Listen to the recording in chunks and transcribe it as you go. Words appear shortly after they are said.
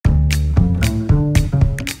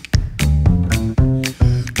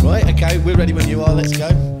go. We're ready when you are. Let's go.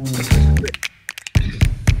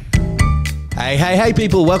 Hey,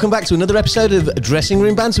 people. Welcome back to another episode of Dressing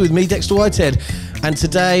Room Banter with me, Dexter Whitehead. And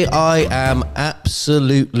today I am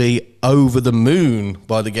absolutely over the moon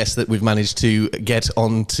by the guest that we've managed to get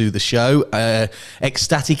onto the show.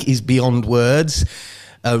 Ecstatic is beyond words.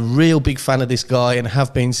 A real big fan of this guy and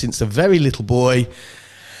have been since a very little boy.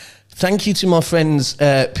 Thank you to my friends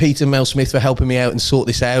Pete and Mel Smith for helping me out and sort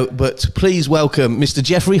this out. But please welcome Mr.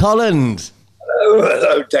 Jeffrey Holland.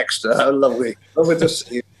 Hello, Dexter. How lovely. Lovely to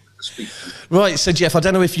see you. Right, so Jeff, I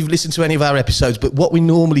don't know if you've listened to any of our episodes, but what we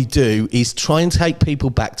normally do is try and take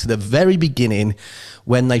people back to the very beginning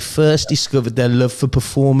when they first discovered their love for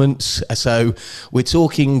performance. So we're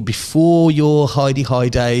talking before your Heidi High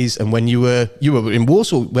days and when you were in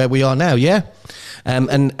Warsaw, where we are now, yeah?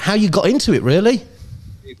 And how you got into it, really?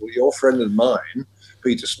 Well, your friend and mine,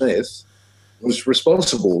 Peter Smith, was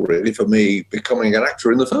responsible, really, for me becoming an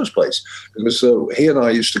actor in the first place. Because he and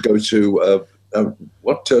I used to go to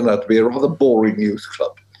what turned out to be a rather boring youth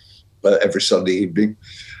club every Sunday evening.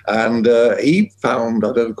 And he found,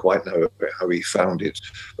 I don't quite know how he found it,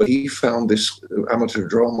 but he found this amateur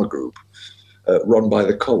drama group run by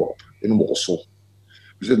the Co-op in Warsaw.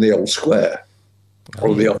 It was in the old square,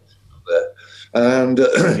 or the office there. And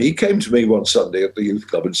he came to me one Sunday at the youth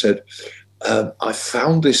club and said, I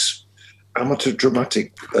found this amateur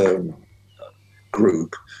dramatic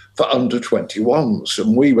group for under 21s,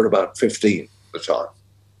 and we were about 15 at the time.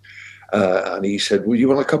 And he said, well, you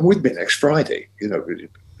want to come with me next Friday? You know,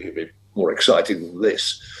 it'd be more exciting than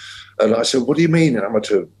this. And I said, what do you mean,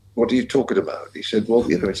 amateur? What are you talking about? He said, well,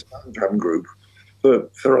 you know, it's an amateur group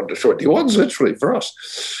for under 21s, literally, for us.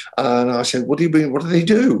 And I said, what do you mean? What do they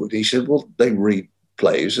do? And he said, well, they read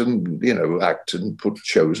plays and, you know, act and put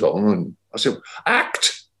shows on. And I said,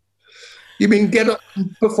 act? You mean get up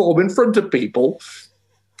and perform in front of people?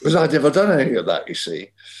 Because I'd never done any of that, you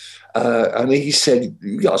see. And he said,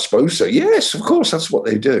 yeah, I suppose so. Yes, of course, that's what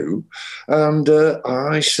they do. And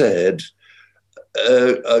I said,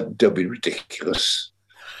 don't be ridiculous.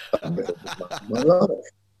 My life.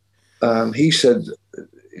 He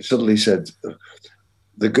suddenly said,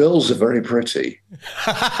 the girls are very pretty.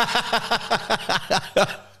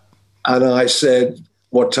 And I said,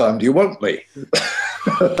 what time do you want me?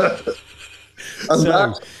 And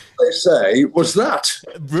that, they say, was that.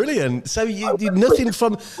 Brilliant. So you did nothing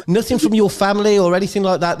from your family or anything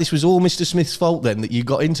like that? This was all Mr. Smith's fault then, that you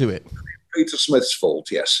got into it? Peter Smith's fault,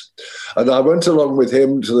 yes. And I went along with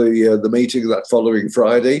him to the meeting that following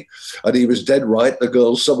Friday, and he was dead right.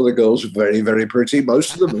 Some of the girls were very, very pretty,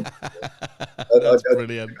 most of them. That's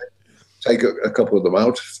brilliant. Take a couple of them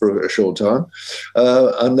out for a short time.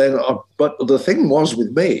 And then, but the thing was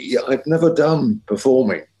with me, I've never done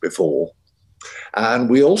performing before. And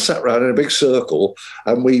we all sat around in a big circle,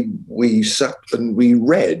 and we sat and we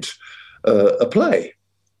read a play.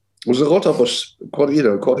 There was a lot of us, quite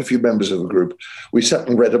a few members of the group. We sat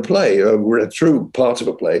and read a play, read through part of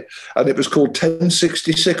a play, and it was called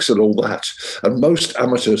 1066 and all that. And most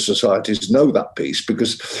amateur societies know that piece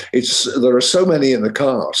because there are so many in the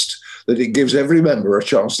cast that it gives every member a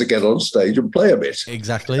chance to get on stage and play a bit.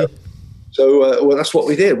 Exactly. So well, that's what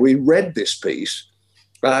we did. We read this piece,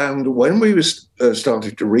 and when we was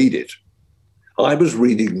starting to read it, I was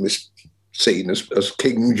reading this scene as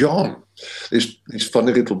King John, this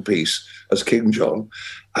funny little piece as King John,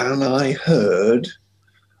 and I heard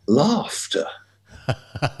laughter.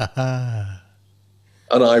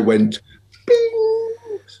 And I went,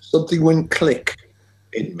 bing, something went click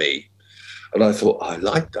in me. And I thought, I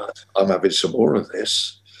like that. I'm having some more of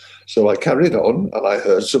this. So I carried on, and I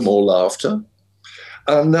heard some more laughter.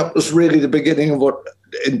 And that was really the beginning of what,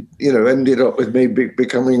 ended up with me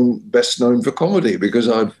becoming best known for comedy, because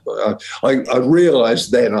I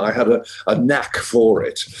realised then I had a knack for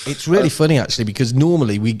it. It's really funny, actually, because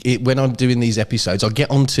normally when I'm doing these episodes, I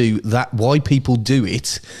get onto that, why people do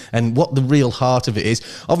it and what the real heart of it is.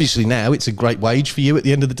 Obviously now it's a great wage for you at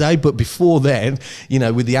the end of the day, but before then,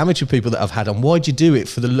 with the amateur people that I've had on, why'd you do it?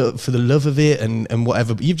 For the love of it and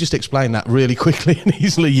whatever. But you've just explained that really quickly and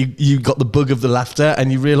easily. You got the bug of the laughter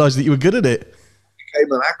and you realised that you were good at it.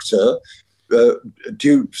 Became an actor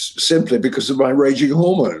due simply because of my raging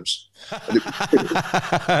hormones.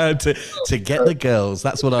 to get the girls,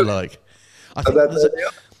 that's what I like. I think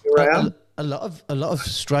a lot of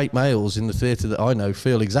straight males in the theatre that I know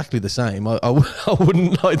feel exactly the same. I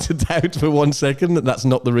wouldn't like to doubt for 1 second that that's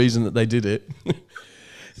not the reason that they did it.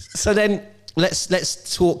 So then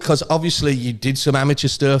let's talk, because obviously you did some amateur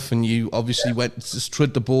stuff and you obviously went to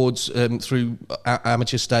trud the boards through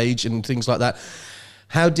amateur stage and things like that.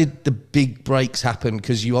 how did the big breaks happen?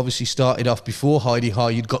 Because you obviously started off before Heidi High.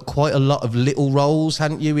 You'd got quite a lot of little roles,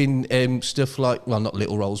 hadn't you, in stuff like, well, not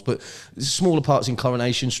little roles, but smaller parts in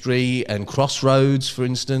Coronation Street and Crossroads, for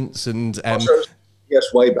instance. And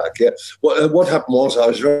yes, way back, yeah. What happened was I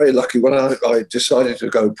was very lucky when I decided to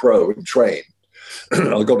go pro and train.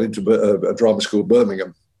 I got into a drama school in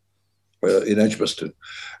Birmingham, in Edgbaston,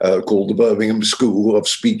 called the Birmingham School of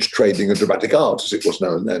Speech Training and Dramatic Art, as it was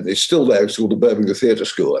known then. It's still there. It's called the Birmingham Theatre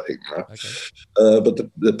School, I think. Okay. But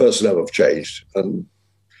the personnel have changed.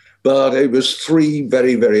 But it was 3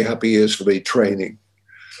 very, very happy years for me training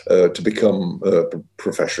to become a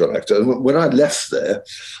professional actor. And when I left there,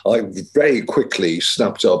 I very quickly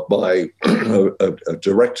snapped up by a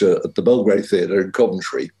director at the Belgrade Theatre in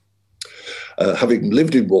Coventry, having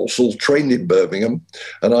lived in Walsall, trained in Birmingham,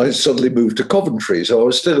 and I suddenly moved to Coventry. So I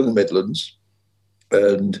was still in the Midlands,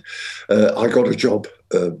 and I got a job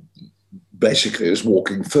basically as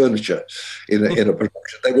walking furniture in a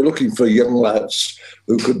production. They were looking for young lads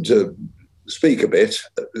who could speak a bit,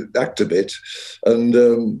 act a bit,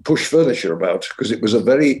 and push furniture about, because it was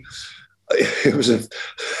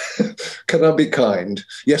can I be kind?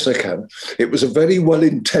 Yes, I can. It was a very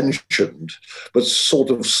well-intentioned, but sort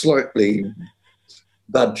of slightly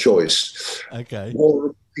bad choice. Okay. War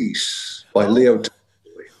and Peace by Leo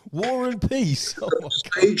Tolstoy. War and Peace? Oh, my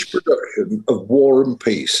stage production of War and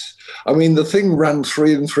Peace. I mean, the thing ran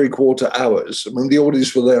 3 3/4 hours. I mean, the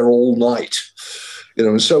audience were there all night,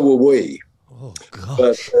 and so were we. Oh, gosh.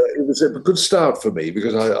 But it was a good start for me,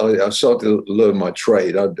 because I started to learn my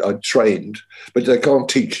trade. I trained, but they can't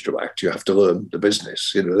teach you to act. You have to learn the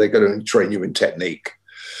business. They're going to train you in technique.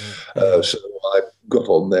 So I got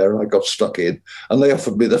on there, I got stuck in, and they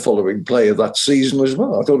offered me the following play of that season as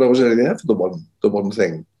well. I thought I was only there for the one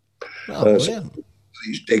thing. So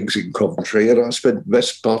these digs in Coventry, and I spent the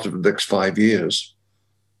best part of the next 5 years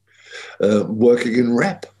working in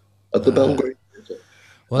rep at the Belgrade Theatre.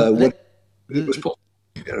 When it was possible.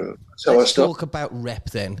 So let's talk about rep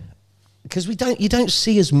then, because you don't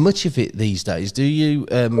see as much of it these days, do you?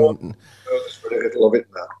 There's very little of it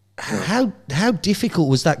now. How difficult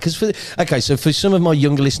was that? Because so for some of my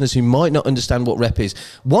younger listeners who might not understand what rep is,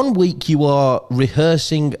 1 week you are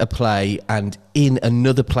rehearsing a play and in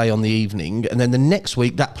another play on the evening, and then the next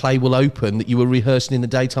week that play will open that you were rehearsing in the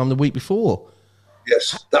daytime the week before.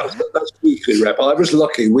 Yes, that's weekly rep. I was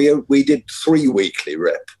lucky. We did 3 weekly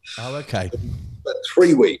rep. Oh, okay.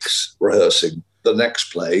 3 weeks rehearsing the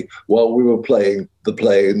next play while we were playing the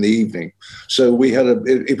play in the evening. So we had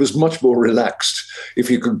it was much more relaxed, if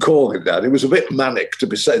you could call it that. It was a bit manic,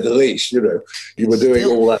 to say the least. You were doing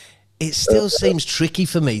all that. It still seems tricky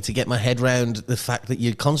for me to get my head around the fact that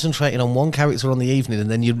you're concentrating on one character on the evening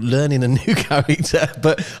and then you're learning a new character.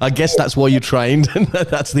 But I guess that's why you trained, and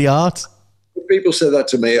that's the art. People say that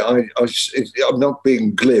to me. I'm not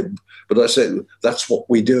being glib, but I say that's what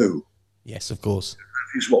we do. Yes, of course.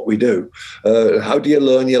 That is what we do. How do you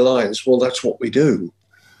learn your lines? Well, that's what we do.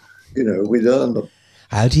 We learn them.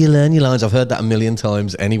 How do you learn your lines? I've heard that a million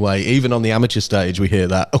times anyway. Even on the amateur stage, we hear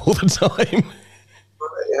that all the time.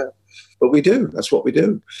 Yeah, but we do. That's what we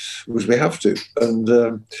do, because we have to. And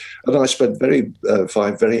I spent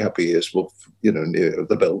 5 very happy years, near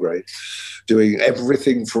the Belgrade, doing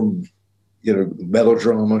everything from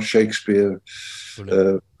melodrama, Shakespeare,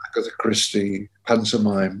 Agatha Christie,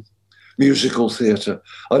 pantomime, musical theatre.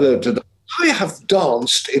 I have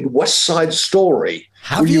danced in West Side Story.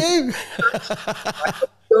 Have you? I have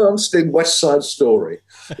danced in West Side Story.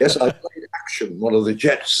 Yes, I played Action, one of the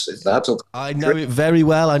Jets in that. I know it very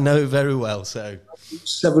well. So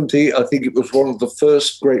 70, I think it was one of the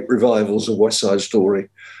first great revivals of West Side Story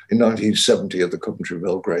in 1970 at the Coventry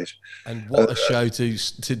Belgrade. And what a show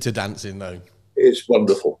to dance in, though. It's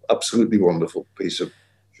wonderful, absolutely wonderful piece of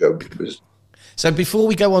show business. So before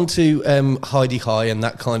we go on to Heidi High and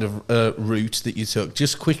that kind of route that you took,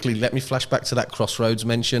 just quickly let me flash back to that Crossroads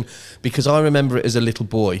mention, because I remember it as a little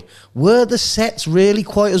boy. Were the sets really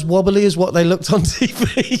quite as wobbly as what they looked on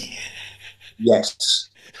TV? Yes,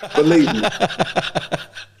 believe me.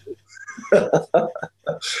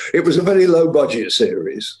 It was a very low-budget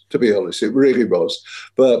series, to be honest. It really was.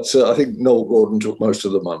 But I think Noel Gordon took most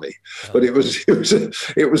of the money. But it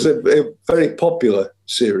was a very popular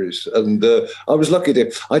series, and I was lucky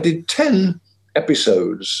I did 10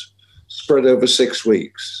 episodes spread over 6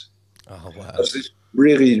 weeks. Oh wow! As this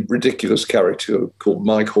really ridiculous character called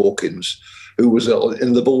Mike Hawkins, who was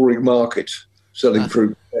in the Bullring Market selling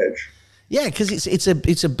fruit and veg. Yeah, because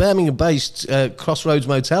it's a Birmingham-based Crossroads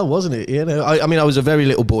motel, wasn't it? I mean, I was a very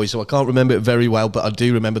little boy, so I can't remember it very well, but I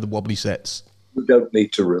do remember the wobbly sets. You don't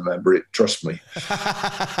need to remember it, trust me.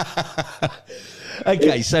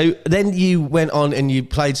 Okay, so then you went on and you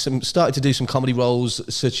started to do some comedy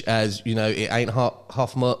roles, such as, It Ain't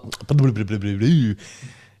Half My...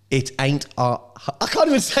 It Ain't... I can't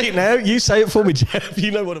even say it now. You say it for me, Jeff.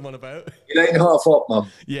 You know what I'm on about. It ain't half up, Mum.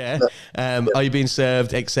 Yeah. Are You Being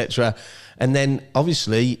Served, etc. And then,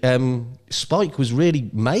 obviously, Spike was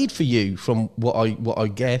really made for you, from what I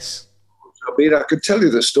guess. I mean, I could tell you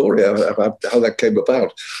the story about how that came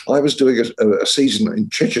about. I was doing a season in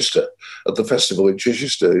Chichester, at the festival in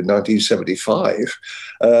Chichester in 1975,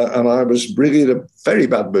 and I was really in a very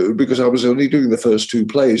bad mood because I was only doing the first 2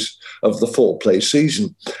 plays of the 4-play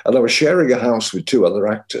season, and I was sharing a house with 2 other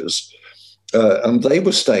actors, and they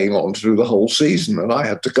were staying on to do the whole season, and I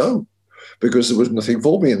had to go because there was nothing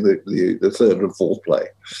for me in the 3rd and 4th play.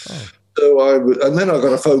 Oh. And then I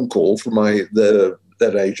got a phone call from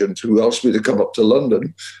that agent, who asked me to come up to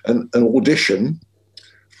London and audition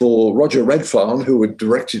for Roger Redfern, who had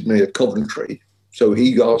directed me at Coventry. So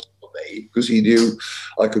he asked for me because he knew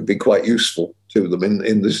I could be quite useful to them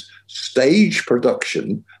in this stage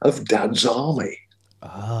production of Dad's Army.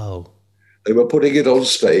 Oh. They were putting it on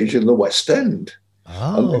stage in the West End.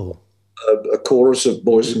 Oh. A chorus of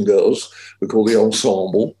boys and girls, we call the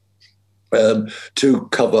ensemble, to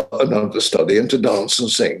cover an understudy and to dance and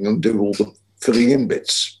sing and do all the filling in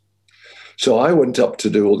bits. So I went up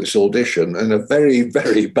to do all this audition in a very,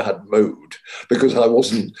 very bad mood because I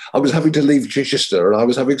was having to leave Chichester, and I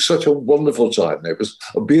was having such a wonderful time. It was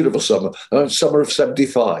a beautiful summer, summer of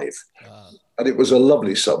 75. Wow. And it was a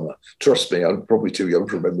lovely summer. Trust me, I'm probably too young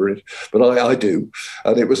to remember it, but I do.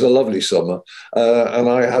 And it was a lovely summer. And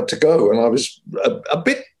I had to go, and I was a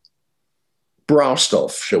bit brassed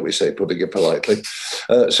off, shall we say, putting it politely.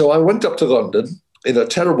 So I went up to London in a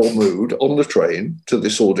terrible mood on the train to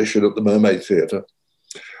this audition at the Mermaid Theatre.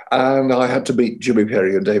 And I had to meet Jimmy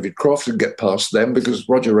Perry and David Croft and get past them because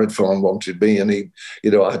Roger Redfern wanted me, and I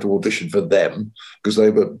had to audition for them because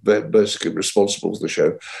they were basically responsible for the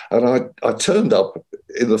show. And I turned up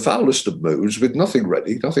in the foulest of moods with nothing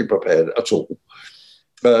ready, nothing prepared at all.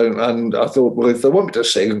 And I thought, well, if they want me to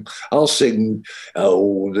sing, I'll sing,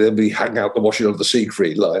 they'll be hang out the washing of the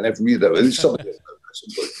Siegfried line, it's something.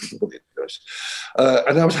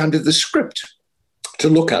 And I was handed the script to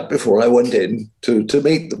look at before I went in to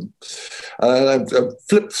meet them. And I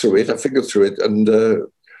flipped through it, I fingered through it, and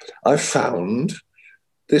I found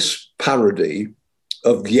this parody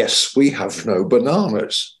of Yes, We Have No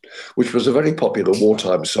Bananas, which was a very popular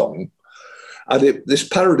wartime song. And this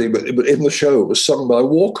parody in the show was sung by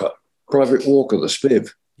Walker, Private Walker, the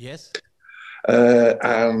Spiv. Yes.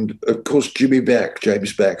 And of course,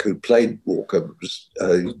 James Beck, who played Walker,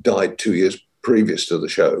 died 2 years previous to the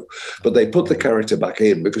show. But they put the character back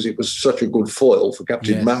in because it was such a good foil for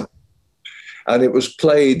Captain Man. And it was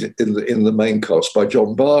played in the main cast by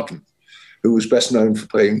John Barden, who was best known for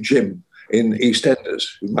playing Jim in EastEnders,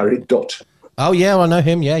 who married Dot. Oh, yeah, I know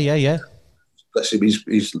him. Yeah. Bless him,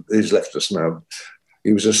 he's left us now.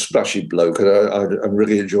 He was a splashy bloke, and I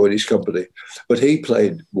really enjoyed his company. But he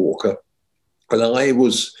played Walker. And I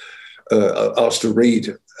was asked to read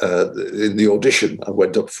in the audition I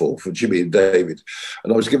went up for Jimmy and David.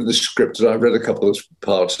 And I was given the script, and I read a couple of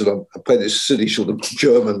parts, and I played this silly sort of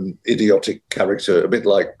German idiotic character, a bit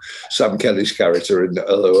like Sam Kelly's character in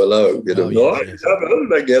Hello, Hello, and all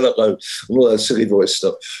that silly voice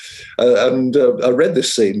stuff. And I read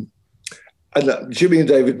this scene, and Jimmy and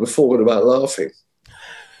David were falling about laughing.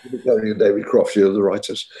 Jimmy and David Croft, the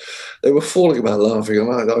writers, they were falling about laughing,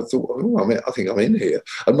 and I thought, I think I'm in here,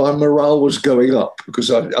 and my morale was going up because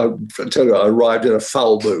I tell you, I arrived in a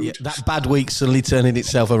foul mood. Yeah, that bad week suddenly turning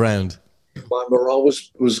itself around. My morale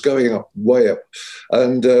was going up, way up,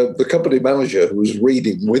 and the company manager who was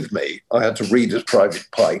reading with me, I had to read as Private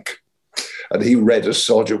Pike, and he read as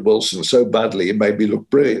Sergeant Wilson so badly it made me look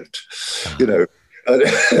brilliant,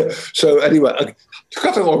 So anyway, to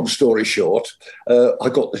cut a long story short, I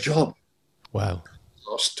got the job. Wow.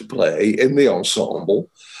 Asked to play in the ensemble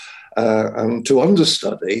and to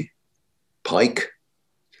understudy Pike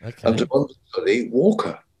and to understudy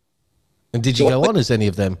Walker. And did you go on as any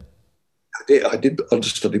of them? I did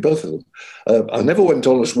understudy both of them. I never went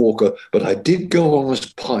on as Walker, but I did go on as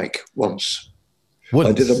Pike once.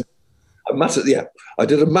 I did I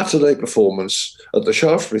did a matinee performance at the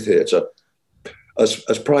Shaftesbury Theatre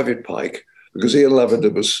as Private Pike, because Ian Lavender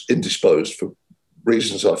was indisposed for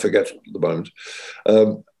reasons I forget at the moment.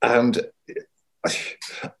 And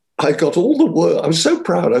I got all the words, I was so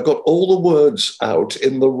proud, I got all the words out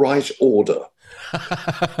in the right order.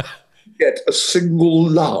 Get a single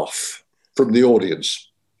laugh from the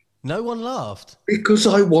audience. No one laughed. Because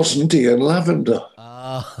I wasn't Ian Lavender.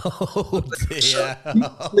 Oh dear.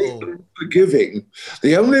 Forgiving.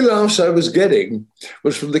 The only laughs I was getting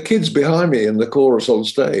was from the kids behind me in the chorus on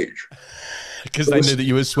stage. Because they knew that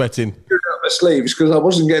you were sweating. My sleeves because I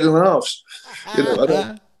wasn't getting laughs.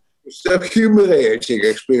 It's a humiliating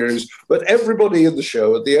experience. But everybody in the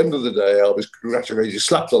show, at the end of the day, I was congratulated,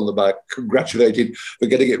 slapped on the back, congratulated for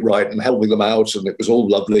getting it right and helping them out, and it was all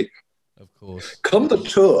lovely. Of course. Come the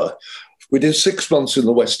tour, we did 6 months in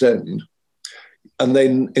the West End. And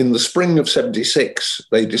then in the spring of 76,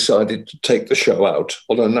 they decided to take the show out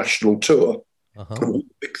on a national tour of all the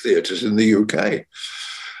big theatres in the UK.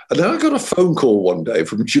 And then I got a phone call one day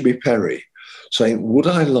from Jimmy Perry saying, would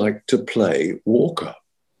I like to play Walker?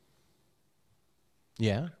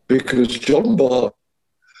 Yeah. Because John Bart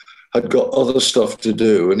had got other stuff to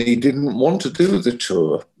do and he didn't want to do the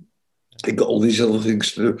tour. He got all these other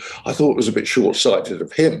things to do. I thought it was a bit short-sighted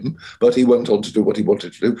of him, but he went on to do what he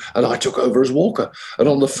wanted to do, and I took over as Walker. And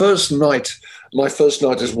on the first night, my first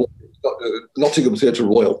night as Walker, Nottingham Theatre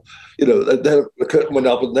Royal, the curtain went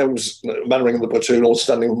up and there was Mannering and the platoon all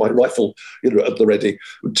standing with my rifle, at the ready,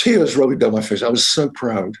 with tears rolling down my face. I was so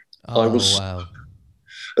proud. Oh, I was wow.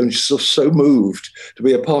 And so moved to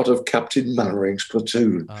be a part of Captain Mannering's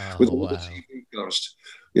platoon with all the TV cast,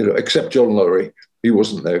 except John Lowry. He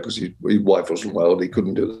wasn't there because his wife wasn't well and he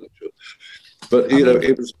couldn't do it. But,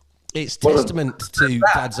 it was... It's testament to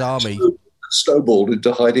Dad's Army. Snowballed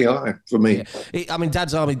into Heidi High for me. Yeah.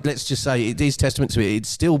 Dad's Army, let's just say, it is testament to it. It's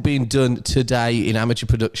still being done today in amateur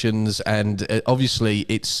productions, and obviously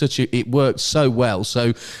it works so well.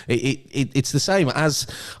 So it's the same as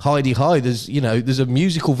Heidi High. There's a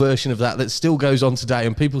musical version of that still goes on today,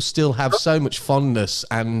 and people still have so much fondness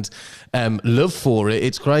and love for it.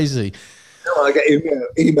 It's crazy. I get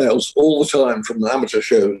emails all the time from the amateur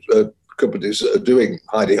shows companies that are doing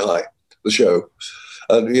Heidi High, the show.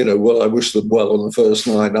 And, I wish them well on the first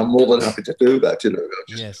night. I'm more than happy to do that,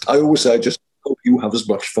 Yes. I always say, I just hope you have as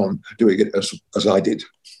much fun doing it as I did.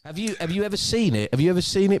 Have you ever seen it? Have you ever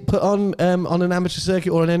seen it put on an amateur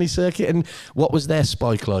circuit or on any circuit? And what was their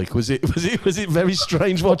spike like? Was it very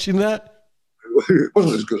strange watching that? It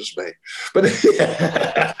wasn't as good as me, but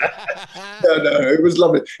no, it was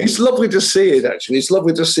lovely. It's lovely to see it. Actually, it's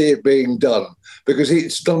lovely to see it being done because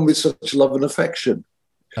it's done with such love and affection.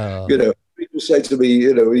 People say to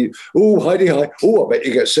me, oh, Heidi High, oh, I bet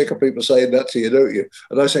you get sick of people saying that to you, don't you?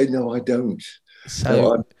 And I say, no, I don't.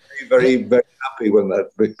 So I'm very, very happy when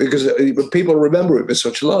because people remember it with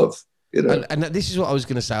such love. And this is what I was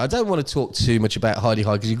going to say. I don't want to talk too much about Heidi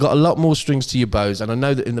High because you've got a lot more strings to your bows, and I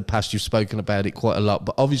know that in the past you've spoken about it quite a lot.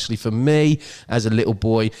 But obviously, for me as a little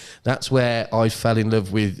boy, that's where I fell in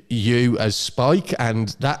love with you as Spike and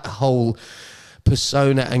that whole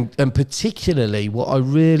persona, and particularly what I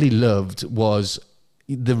really loved was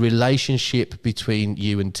the relationship between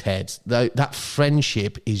you and Ted. That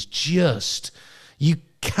friendship is just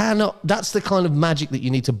that's the kind of magic that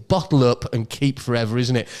you need to bottle up and keep forever,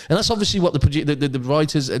 isn't it? And that's obviously what the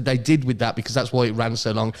writers, they did with that, because that's why it ran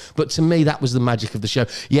so long. But to me, that was the magic of the show.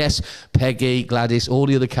 Yes, Peggy, Gladys, all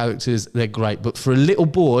the other characters, they're great. But for a little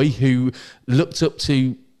boy who looked up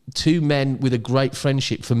to two men with a great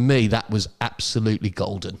friendship, for me, that was absolutely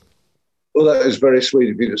golden. Well, that is very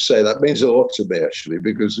sweet of you to say. That means a lot to me, actually,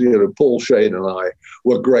 because, Paul Shane and I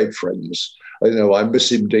were great friends. I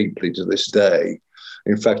miss him deeply to this day.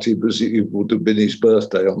 In fact, it would have been his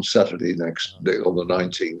birthday on Saturday on the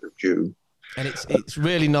 19th of June. And it's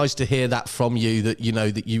really nice to hear that from you, that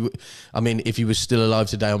if he was still alive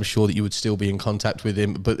today, I'm sure that you would still be in contact with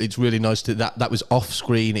him. But it's really nice that was off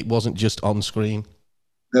screen. It wasn't just on screen.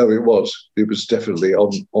 No, it was. It was definitely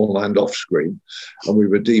on and off screen, and we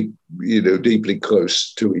were deeply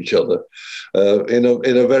close to each other, in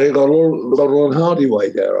a very Laurel and Hardy way,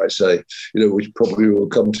 dare I say, which probably we'll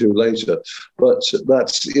come to later. But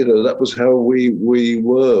that's that was how we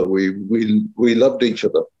were. We loved each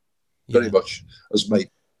other very much as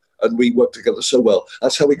mates, and we worked together so well.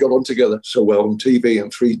 That's how we got on together so well on TV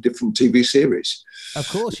and 3 different TV series. Of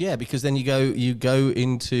course, yeah, because then you go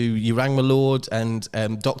into You Rang My Lord and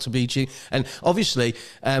Dr. Beeching, and obviously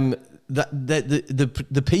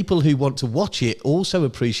the people who want to watch it also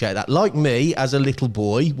appreciate that. Like me, as a little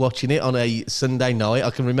boy watching it on a Sunday night,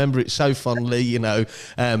 I can remember it so fondly,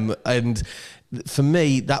 and for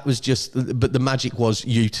me, that was but the magic was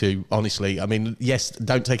you two, honestly. I mean, yes,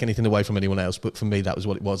 don't take anything away from anyone else, but for me, that was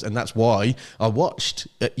what it was. And that's why I watched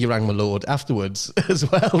You Rang My Lord afterwards as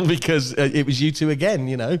well, because it was you two again,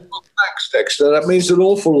 Well, thanks, Dexter. That means an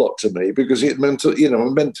awful lot to me, because it meant,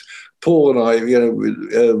 Paul and I,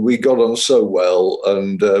 we got on so well.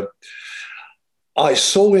 And I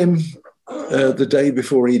saw him the day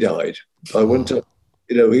before he died. I went up,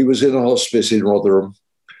 he was in a hospice in Rotherham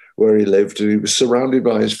where he lived, and he was surrounded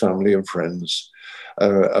by his family and friends.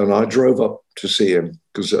 And I drove up to see him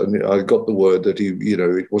because I got the word that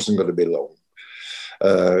it wasn't going to be long.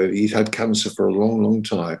 He'd had cancer for a long, long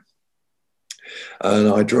time. And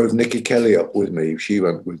I drove Nikki Kelly up with me. She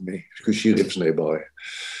went with me because she lives nearby.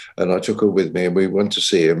 And I took her with me and we went to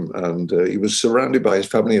see him. And he was surrounded by his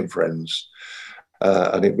family and friends.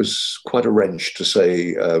 And it was quite a wrench to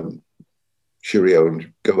say, cheerio,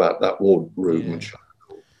 and go out that ward room.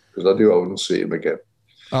 Because I want to see him again.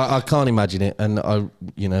 I can't imagine it. And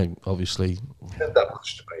obviously. Meant that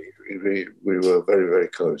much to me. We were very, very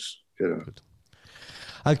close. Good.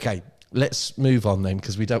 Okay. Let's move on then,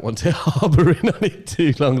 because we don't want to harbour in on it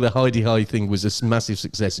too long. The Heidi High thing was a massive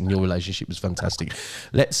success, and your relationship was fantastic.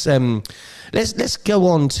 Let's go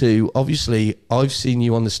on to, obviously, I've seen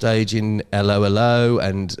you on the stage in Hello Hello,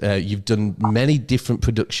 and you've done many different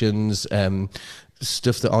productions,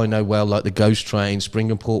 stuff that I know well, like the Ghost Train,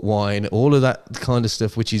 Spring and Port Wine, all of that kind of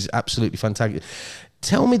stuff, which is absolutely fantastic.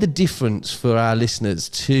 Tell me the difference for our listeners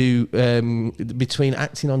between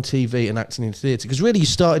acting on TV and acting in theatre. Because really you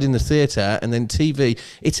started in the theatre and then TV.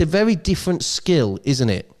 It's a very different skill, isn't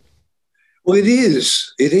it? Well, it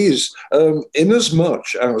is. It is. In as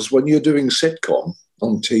much as when you're doing sitcom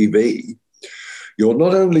on TV, you're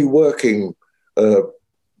not only working for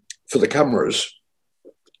the cameras,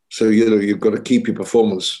 so you've got to keep your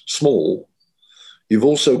performance small, you've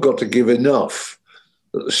also got to give enough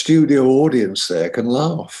that the studio audience there can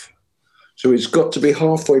laugh. So it's got to be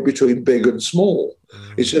halfway between big and small.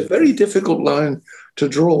 It's a very difficult line to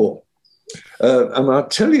draw. And I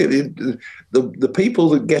tell you, the people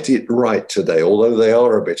that get it right today, although they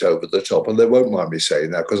are a bit over the top, and they won't mind me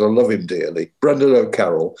saying that because I love him dearly, Brendan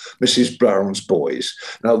O'Carroll, Mrs. Brown's Boys.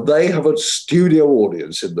 Now, they have a studio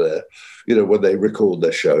audience in there, when they record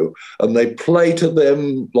their show, and they play to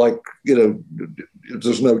them like,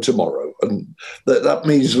 there's no tomorrow. And that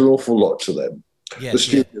means an awful lot to them. Yeah, the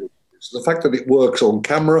studio. The fact that it works on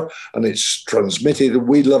camera and it's transmitted and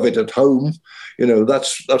we love it at home,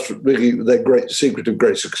 that's really their great secret of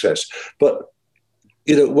great success. But,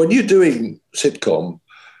 when you're doing sitcom,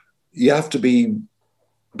 you have to be,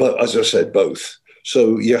 but as I said, both.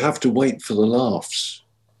 So you have to wait for the laughs.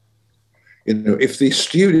 If the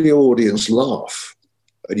studio audience laugh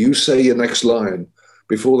and you say your next line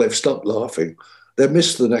before they've stopped laughing, they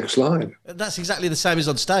miss the next line. That's exactly the same as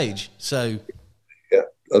on stage. So, yeah,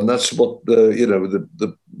 and that's what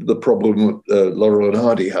the problem Laurel and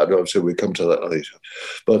Hardy had. So we come to that later.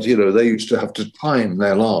 But they used to have to time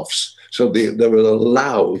their laughs, so they would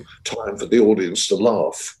allow time for the audience to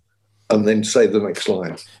laugh, and then say the next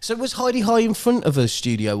line. So was Heidi High in front of a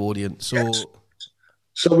studio audience, or? Yes.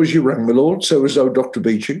 So was You Rang My Lord, so was Oh Dr.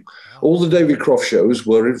 Beeching. All the David Croft shows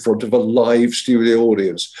were in front of a live studio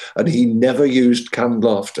audience, and he never used canned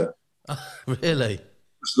laughter. Really? It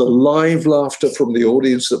was the live laughter from the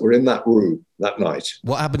audience that were in that room that night.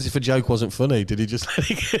 What happens if a joke wasn't funny? Did he just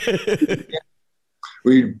let it go?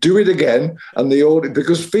 We do it again, and the audience,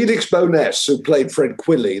 because Felix Boness, who played Fred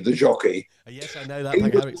Quilly, the jockey, yes, I know that. he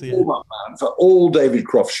was the warm-up man for all David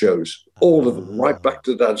Croft shows, all of them, right back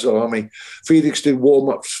to Dad's Army. Felix did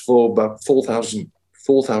warm-ups for about 4,000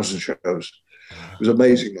 shows. It was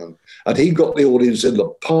amazing, man. And he got the audience in the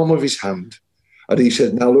palm of his hand, and he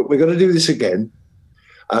said, "Now look, we're going to do this again,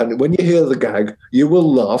 and when you hear the gag, you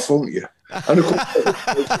will laugh, won't you?" And of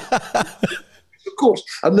course. Of course,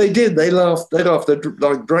 and they did. They laughed. They laughed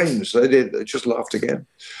like drains. They did. They just laughed again.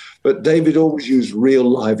 But David always used real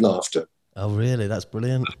live laughter. Oh, really? That's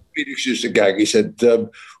brilliant. Felix used to gag. He said,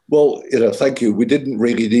 "Well, thank you. We didn't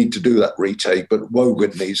really need to do that retake, but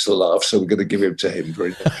Wogan needs the laugh, so we're going to give him to him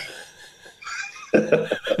very much."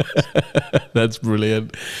 That's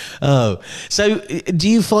brilliant. Oh, so do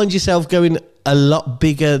you find yourself going a lot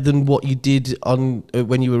bigger than what you did on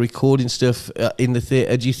when you were recording stuff in the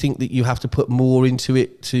theatre? Do you think that you have to put more into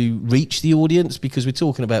it to reach the audience? Because we're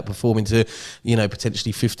talking about performing to,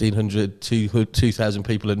 potentially 1,500 to 2,000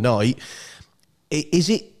 people a night. Is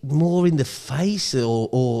it more in the face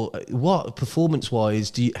or what,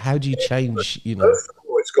 performance-wise? How do you change, First of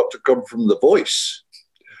all, it's got to come from the voice.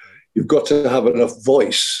 You've got to have enough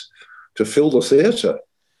voice to fill the theatre,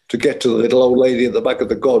 to get to the little old lady at the back of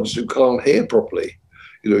the gods who can't hear properly.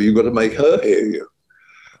 You've got to make her hear you.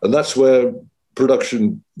 And that's where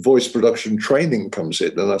voice production training comes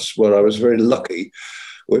in. And that's where I was very lucky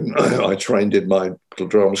when I trained in my little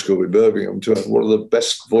drama school in Birmingham to have one of the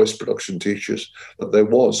best voice production teachers that there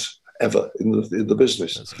was ever in the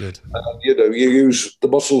business. That's good. And, you use the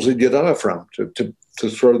muscles in your diaphragm to to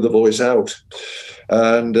throw the voice out.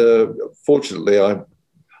 And fortunately, I've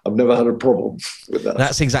never had a problem with that.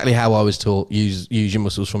 That's exactly how I was taught. Use your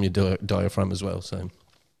muscles from your diaphragm as well. So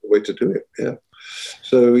The way to do it, yeah.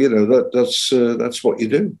 So that's what you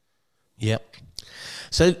do. Yep.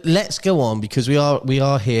 So let's go on, because we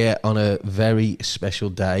are here on a very special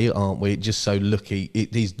day, aren't we? Just so lucky.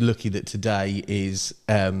 It is lucky that today is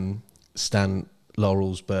Stan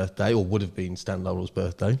Laurel's birthday, or would have been Stan Laurel's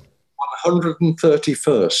birthday.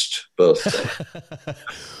 131st birthday.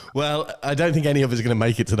 Well, I don't think any of us are going to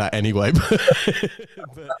make it to that anyway. But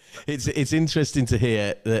it's interesting to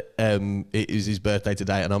hear that it is his birthday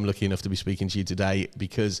today, and I'm lucky enough to be speaking to you today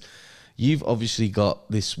because you've obviously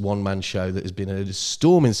got this one-man show that has been a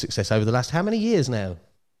storming success over the last how many years now?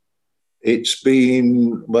 It's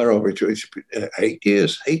been, where are we? It's been 8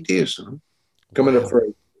 years. 8 years. Coming up for 8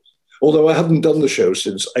 years. Although I haven't done the show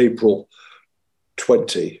since April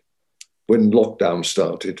 20, when lockdown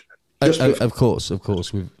started. Of course.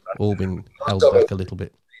 We've all been held back a little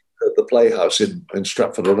bit. At the Playhouse in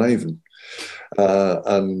Stratford-on-Avon.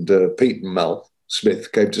 And Pete and Mal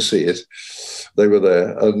Smith came to see it. They were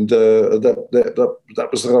there, and that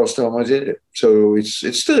was the last time I did it. So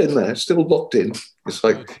it's still in there, still locked in. It's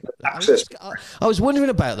like access. I was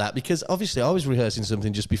wondering about that because obviously I was rehearsing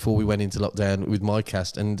something just before we went into lockdown with my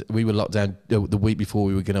cast, and we were locked down the week before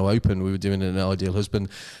we were going to open. We were doing An Ideal Husband,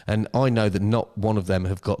 and I know that not one of them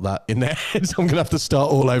have got that in their head, so I'm going to have to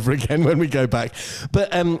start all over again when we go back.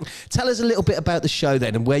 But tell us a little bit about the show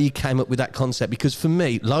then, and where you came up with that concept, because for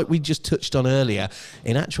me, like we just touched on earlier,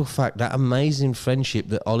 in actual fact, that amazing friendship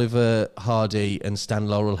that Oliver Hardy and Stan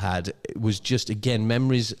Laurel had was just, again,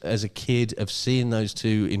 memories as a kid of seeing those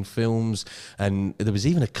two in films, and there was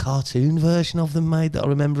even a cartoon version of them made that I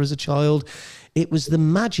remember as a child. It was the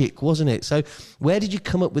magic, wasn't it? So where did you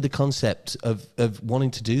come up with the concept of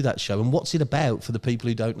wanting to do that show, and what's it about for the people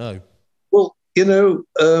who don't know? Well,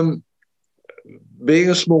 being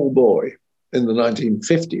a small boy in the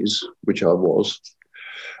 1950s, which I was,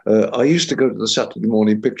 I used to go to the Saturday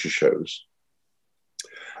morning picture shows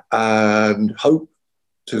and hope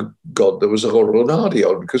to God there was a Laurel and Hardy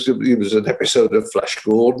on, because it was an episode of Flash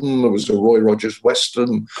Gordon, there was a Roy Rogers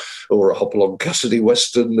Western or a Hopalong Cassidy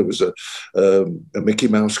Western, there was a Mickey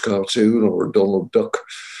Mouse cartoon or a Donald Duck.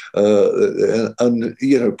 And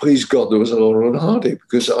please God, there was a Laurel and Hardy,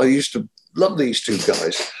 because I used to love these two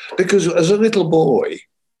guys. Because as a little boy,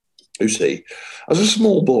 you see, as a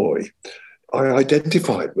small boy, I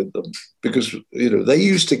identified with them because, they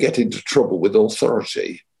used to get into trouble with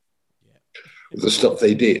authority with the stuff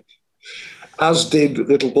they did, as did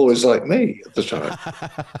little boys like me at the time.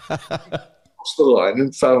 Crossed the line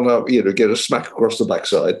and found out, get a smack across the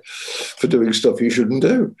backside for doing stuff you shouldn't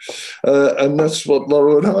do. And that's what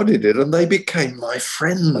Laurel and Hardy did. And they became my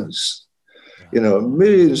friends.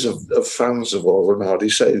 Millions of fans of Laurel and Hardy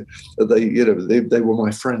say that they were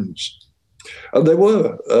my friends. And they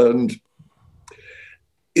were. And,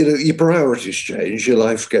 your priorities change, your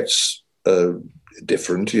life gets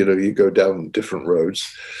different, you go down different roads.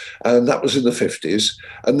 And that was in the 50s.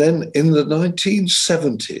 And then in the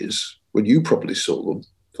 1970s, when you probably saw them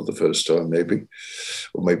for the first time, maybe,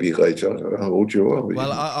 or maybe later, I don't know how old you are.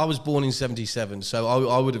 Well, I was born in 77, so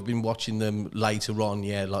I would have been watching them later on,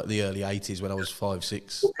 like the early 80s when I was 5,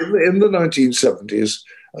 6. In the 1970s,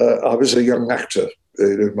 I was a young actor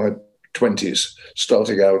in my 20s,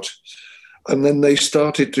 starting out. And then they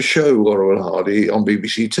started to show Laurel and Hardy on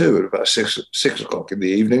BBC Two at about 6 o'clock in the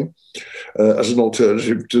evening as an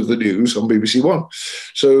alternative to the news on BBC One.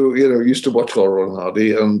 So, I used to watch Laurel and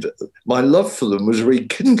Hardy, and my love for them was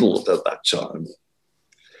rekindled at that time.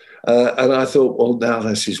 And I thought, well, now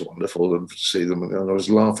this is wonderful to see them. And I was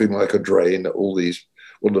laughing like a drain at all these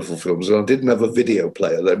wonderful films. And I didn't have a video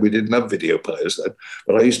player then. We didn't have video players then.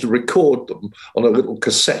 But I used to record them on a little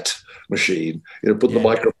cassette machine, put the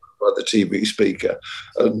microphone by the TV speaker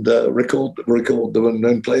and record them and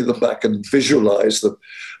then play them back and visualize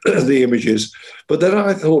the images. But then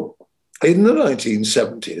I thought, in the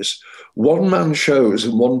 1970s, one-man shows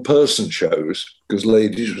and one-person shows, because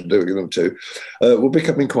ladies were doing them too, were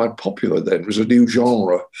becoming quite popular then. It was a new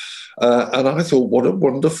genre. And I thought, what a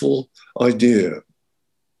wonderful idea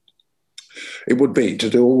it would be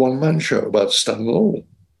to do a one-man show about Stan Laurel,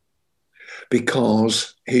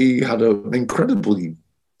 because he had an incredibly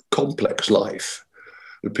complex life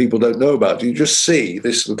that people don't know about. You just see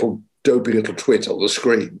this little dopey little twit on the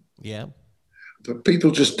screen. Yeah. But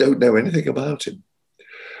people just don't know anything about him.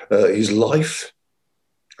 His life,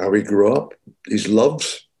 how he grew up, his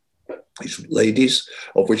loves, his ladies,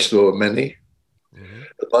 of which there were many,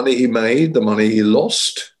 the money he made, the money he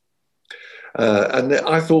lost, And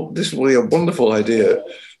I thought this would be a wonderful idea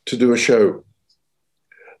to do a show.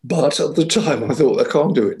 But at the time, I thought, I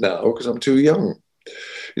can't do it now because I'm too young.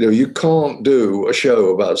 You know, you can't do a show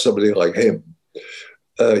about somebody like him.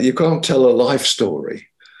 You can't tell a life story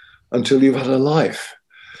until you've had a life.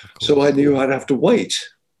 So I knew I'd have to wait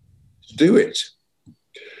to do it.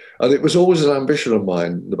 And it was always an ambition of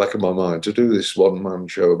mine, in the back of my mind, to do this one-man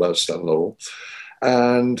show about Stan Laurel.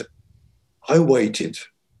 And I waited.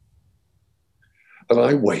 And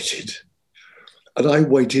I waited. And I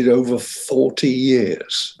waited over 40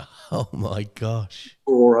 years. Oh, my gosh.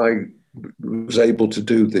 Before I was able to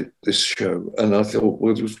do this show. And I thought,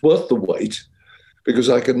 well, it was worth the wait because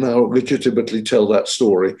I can now legitimately tell that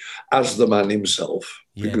story as the man himself.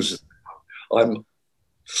 Yes. Because I'm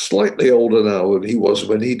slightly older now than he was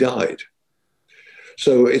when he died.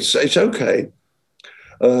 So it's okay.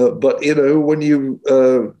 But, you know, when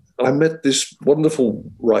I met this wonderful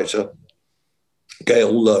writer,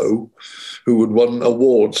 Gail Lowe, who had won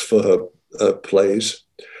awards for her plays.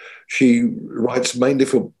 She writes mainly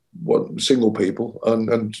for single people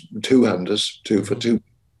and two-handers, two for two,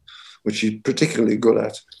 which she's particularly good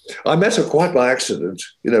at. I met her quite by accident.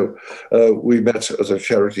 You know, we met at a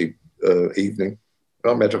charity evening.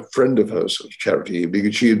 I met a friend of hers at a charity evening,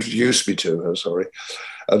 and she introduced me to her,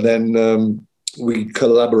 And then we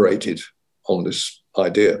collaborated on this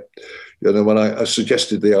idea. You know, when I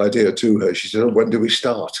suggested the idea to her, she said, when do we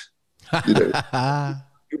start? You know,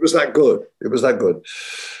 it was that good. It was that good.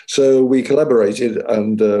 So we collaborated,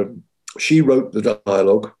 and she wrote the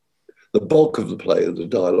dialogue, the bulk of the play, the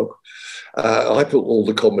dialogue. I put all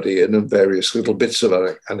the comedy in and various little bits of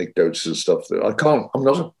anecdotes and stuff. That I'm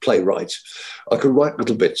not a playwright. I can write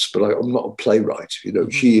little bits, but I'm not a playwright. You know,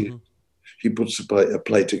 she puts a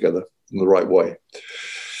play together in the right way.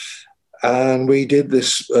 And we did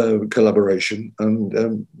this collaboration,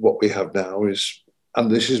 and what we have now is, and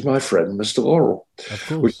this is my friend, Mr. Laurel,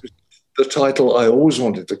 which is the title I always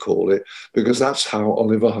wanted to call it, because that's how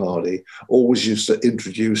Oliver Hardy always used to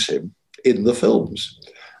introduce him in the films.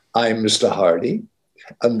 I'm Mr. Hardy,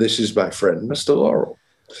 and this is my friend, Mr. Laurel.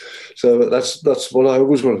 So that's what I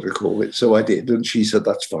always wanted to call it. So I did, and she said,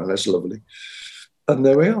 that's fine, that's lovely. And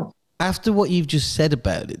there we are. After what you've just said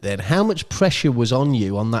about it then, how much pressure was on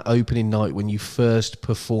you on that opening night when you first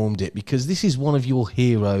performed it? Because this is one of your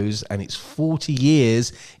heroes and it's 40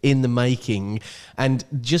 years in the making. And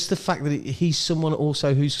just the fact that he's someone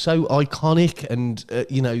also who's so iconic and,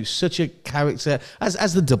 you know, such a character,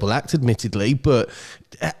 as the double act, admittedly. But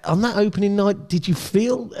on that opening night, did you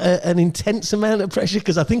feel an intense amount of pressure?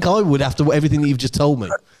 Because I think I would after everything that you've just told me.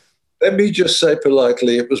 Let me just say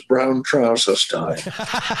politely, it was brown trousers time.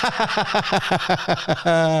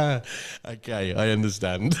 Okay, I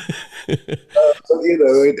understand. You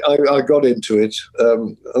know, I got into it,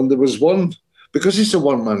 and there was one, because it's a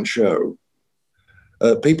one-man show,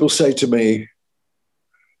 people say to me,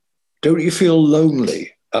 don't you feel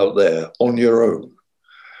lonely out there on your own?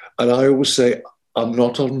 And I always say, I'm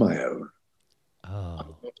not on my own. Oh.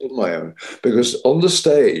 I'm not on my own. Because on the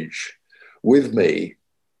stage with me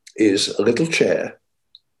is a little chair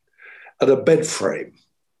and a bed frame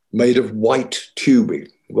made of white tubing,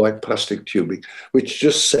 white plastic tubing, which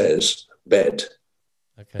just says bed.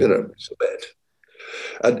 Okay. You know, it's a bed.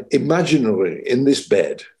 And imaginary in this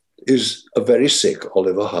bed is a very sick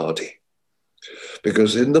Oliver Hardy.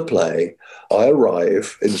 Because in the play, I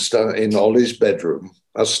arrive in Ollie's bedroom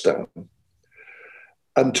as Stan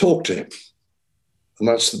and talk to him. And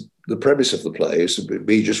that's the premise of the play, is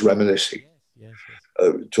me just reminiscing. Yes.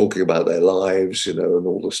 Talking about their lives, you know, and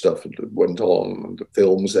all the stuff that went on, and the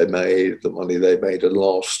films they made, the money they made and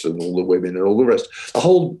lost, and all the women and all the rest. The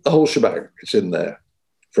whole shebang, it's in there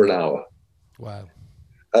for an hour. Wow.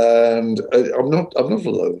 And I'm not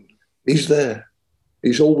alone. He's there.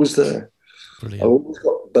 He's always there. Brilliant. I've always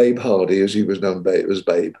got Babe Hardy, as he was known as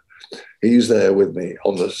Babe. He's there with me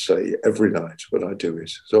on the stage every night when I do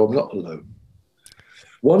it. So I'm not alone.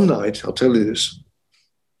 One night, I'll tell you this.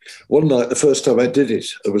 One night, the first time I did it,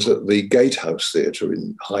 it was at the Gatehouse Theatre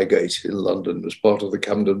in Highgate in London as part of the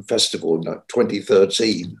Camden Festival in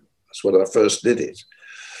 2013. That's when I first did it.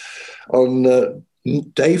 On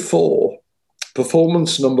day 4,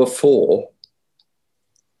 performance number 4,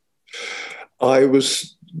 I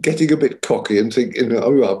was getting a bit cocky and thinking,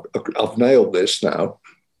 oh, I've nailed this now.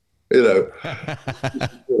 You know,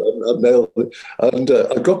 I've nailed it. And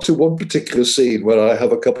I got to one particular scene where I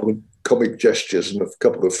have a couple of comic gestures and a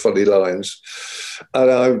couple of funny lines.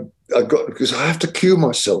 And I got, because I have to cue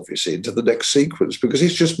myself, you see, into the next sequence, because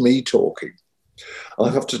it's just me talking. I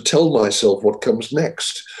have to tell myself what comes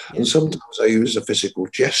next. Yeah. And sometimes I use a physical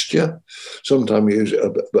gesture. Sometimes I use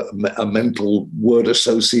a mental word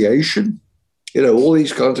association. You know, all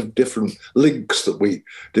these kinds of different links that we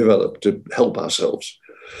develop to help ourselves.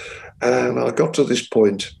 And I got to this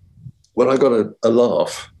point when I got a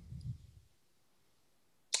laugh.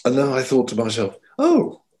 And then I thought to myself,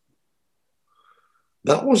 oh,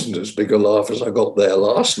 that wasn't as big a laugh as I got there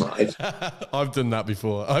last night. I've done that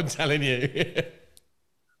before, I'm telling you.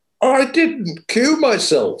 I didn't cue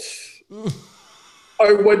myself.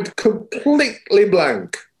 I went completely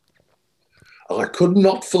blank. I could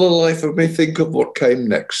not for the life of me think of what came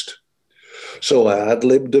next. So I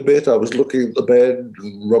ad-libbed a bit. I was looking at the bed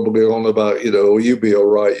and rumbling on about, you know, you'll be all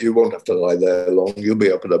right. You won't have to lie there long. You'll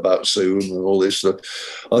be up and about soon and all this stuff.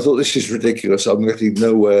 I thought, this is ridiculous. I'm getting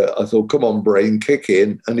nowhere. I thought, come on, brain, kick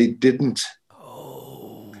in. And it didn't.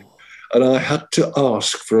 Oh. And I had to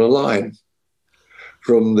ask for a line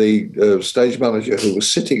from the stage manager who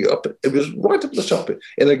was sitting up. It was right up the top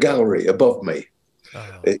in a gallery above me.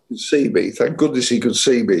 Oh. He could see me. Thank goodness he could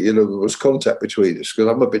see me. You know, there was contact between us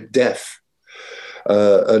because I'm a bit deaf.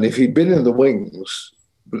 And if he'd been in the wings,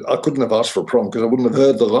 I couldn't have asked for a prompt because I wouldn't have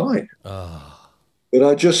heard the line. Oh. But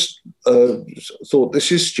I just thought,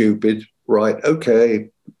 this is stupid. Right, okay,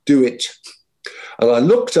 do it. And I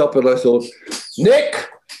looked up and I thought, Nick,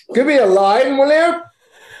 give me a line, will you?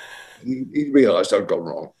 He realised I'd gone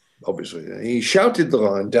wrong, obviously. He shouted the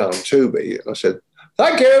line down to me. And I said,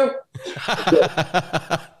 thank you.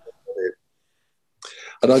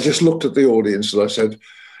 And I just looked at the audience and I said,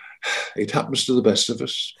 it happens to the best of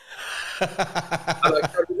us. And I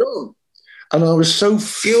carried on. And I was so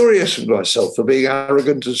furious with myself for being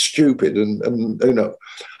arrogant and stupid and you know,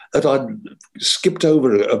 that I skipped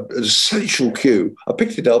over an essential cue. I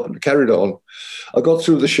picked it up and carried on. I got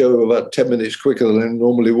through the show about 10 minutes quicker than I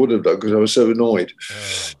normally would have done because I was so annoyed.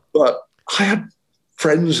 Oh. But I had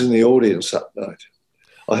friends in the audience that night.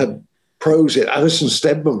 I had pros in. Alison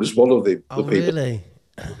Steadman was one of the people. Really?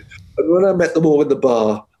 And when I met them all in the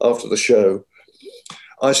bar after the show,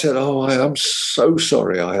 I said, oh, I am so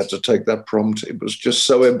sorry I had to take that prompt. It was just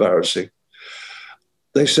so embarrassing.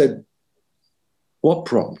 They said, what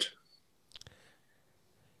prompt?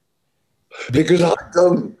 Because I've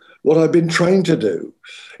done what I've been trained to do.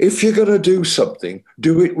 If you're going to do something,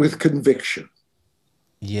 do it with conviction.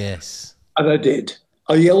 Yes. And I did.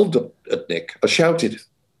 I yelled at Nick. I shouted.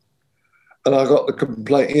 And I got the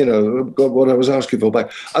complaint, you know, got what I was asking for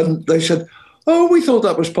back. And they said, oh, we thought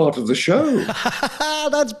that was part of the show.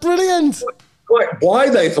 That's brilliant. Why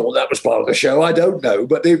they thought that was part of the show, I don't know,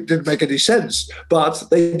 but it didn't make any sense. But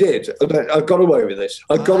they did. And I got away with this.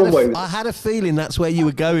 I had a feeling that's where you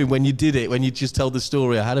were going when you did it, when you just told the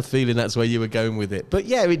story. I had a feeling that's where you were going with it. But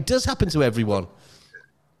yeah, it does happen to everyone.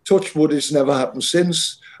 Touch wood, it's never happened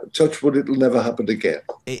since. Touch wood, it'll never happen again.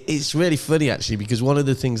 It's really funny, actually, because one of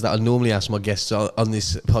the things that I normally ask my guests on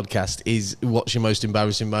this podcast is what's your most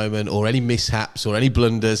embarrassing moment or any mishaps or any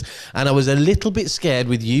blunders. And I was a little bit scared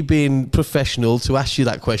with you being professional to ask you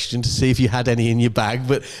that question to see if you had any in your bag.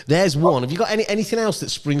 But there's one. Have you got anything else that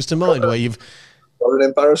springs to mind where you've... Or an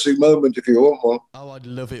embarrassing moment if you want one. Oh, I'd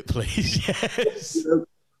love it, please. Yes. You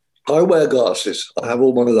know, I wear glasses. I have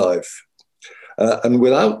all my life. And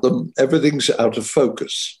without them, everything's out of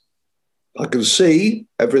focus. I can see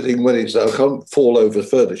everything when it's, I can't fall over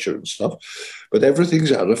furniture and stuff, but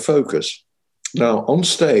everything's out of focus. Now, on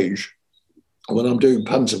stage, when I'm doing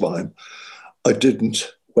pantomime, I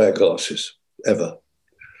didn't wear glasses, ever.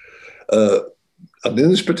 And in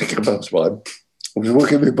this particular pantomime, I was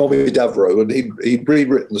working with Bobby Davro, and he'd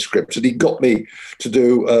rewritten the script, and he got me to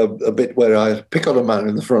do a bit where I pick on a man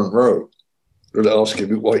in the front row and ask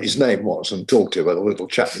him what his name was and talk to him, have a little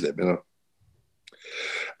chat with him, you know.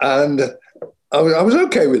 And I was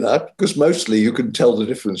okay with that because mostly you can tell the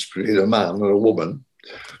difference between a man and a woman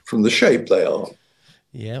from the shape they are.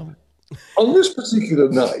 Yeah. On this particular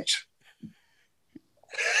night,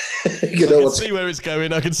 you know, I can see where it's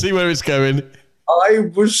going. I can see where it's going. I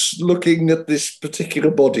was looking at this particular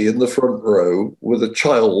body in the front row with a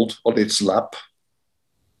child on its lap.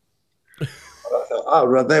 Oh,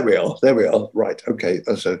 right, there we are. There we are. Right, okay.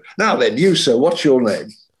 So now then, you, sir, what's your name?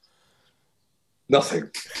 Nothing.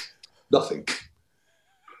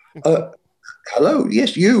 Hello,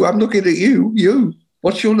 yes, you. I'm looking at you. You.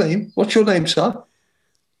 What's your name? What's your name, sir?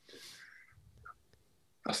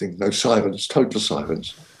 Nothing. No silence. Total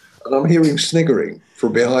silence. And I'm hearing sniggering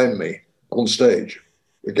from behind me on stage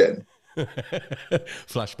again.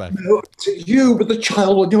 Flashback. No, it's you with the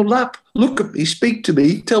child on your lap. Look at me, speak to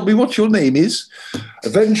me, tell me what your name is.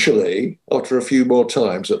 Eventually, after a few more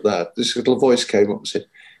times at that, this little voice came up and said,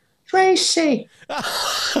 Tracy.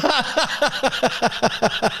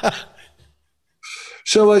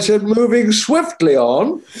 So I said, moving swiftly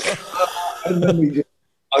on. And then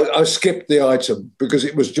I skipped the item because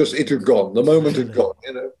it had gone. The moment had gone,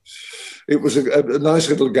 It was a nice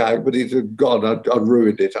little gag, but it had gone. I'd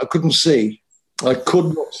ruined it. I couldn't see. I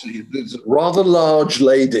could not see. This rather large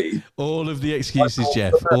lady. All of the excuses,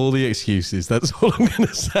 Jeff. All the excuses. That's all I'm going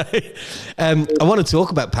to say. I want to talk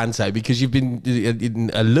about Panto because you've been in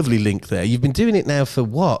a lovely link there. You've been doing it now for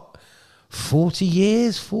what? 40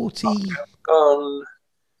 years? 40?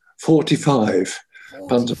 45.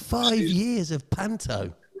 45 years of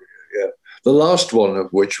Panto. Yeah. The last one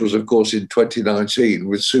of which was, of course, in 2019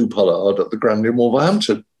 with Sue Pollard at the Grand in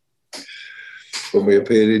Wolverhampton, when we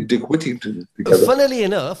appeared in Dick Whittington together. Funnily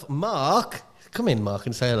enough, Mark, come in, Mark,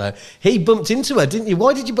 and say hello. He bumped into her, didn't you?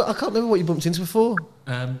 Why did you? I can't remember what you bumped into her for.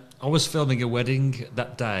 I was filming a wedding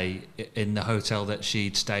that day in the hotel that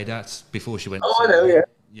she'd stayed at before she went. I know,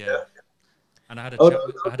 yeah. And I had a chat. I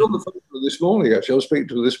was on the phone to her this morning. Actually, I was speaking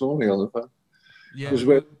to her this morning on the phone. Yeah.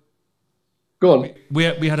 Go on. We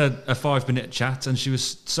had a 5-minute chat, and she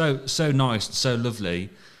was so nice, so lovely,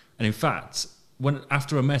 and in fact,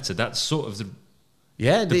 after I met her, that's sort of the.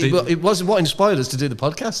 Yeah, it was what inspired us to do the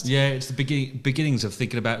podcast. Yeah, it's the beginnings of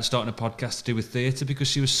thinking about starting a podcast to do with theatre, because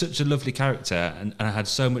she was such a lovely character, and I had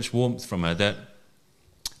so much warmth from her that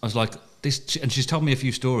I was like, this. And she's told me a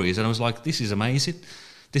few stories, and I was like, this is amazing.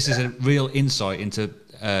 This is a real insight into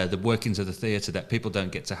the workings of the theatre that people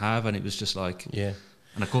don't get to have, and it was just like, yeah.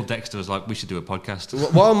 And I called Dexter. I was like, we should do a podcast.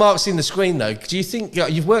 While Mark's in the screen, though, do you think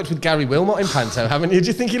you've worked with Gary Wilmot in Panto, haven't you? Do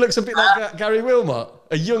you think he looks a bit like Gary Wilmot,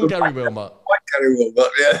 a young Gary Wilmot? Like Gary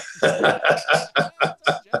Wilmot, yeah.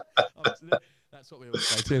 That's what we always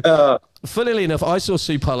say too. Funnily enough, I saw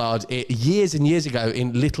Sue Pollard years and years ago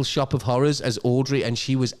in Little Shop of Horrors as Audrey, and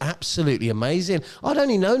she was absolutely amazing. I'd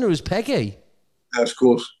only known her as Peggy. Of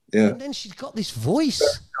course, yeah. And then she's got this voice.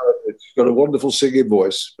 She's got a wonderful singing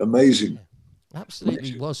voice. Amazing.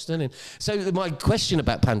 Absolutely was stunning. So my question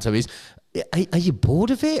about Panto is, are you bored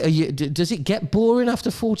of it? Does it get boring after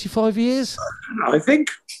 45 years? I think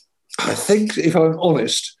if I'm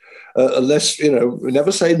honest, unless, we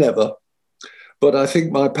never say never, but I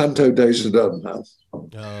think my Panto days are done now.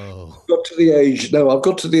 Oh. I've got to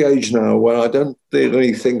the age now where I don't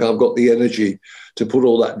really think I've got the energy to put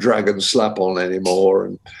all that drag and slap on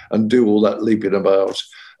anymore and do all that leaping about.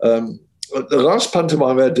 The last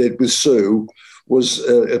pantomime I did with Sue was,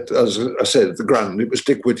 as I said, at the Grand. It was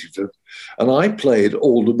Dick Whittington, and I played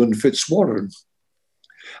Alderman Fitzwarren.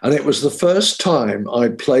 And it was the first time I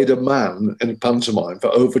played a man in a pantomime for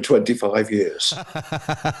over 25 years.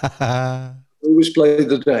 I always played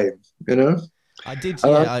the dame, I did,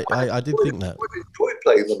 yeah, I did think that. I enjoyed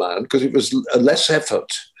playing the man because it was less effort.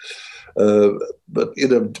 But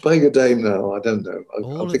playing a dame now, I don't know.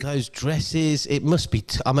 All of those dresses, it must be.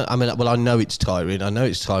 I know it's tiring. And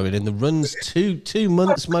the run's two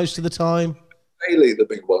months most of the time. Daily, the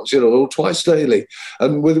big ones, or twice daily.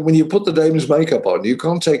 And when you put the dame's makeup on, you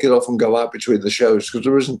can't take it off and go out between the shows because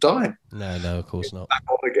there isn't time. No, of course not. Back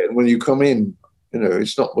on again when you come in.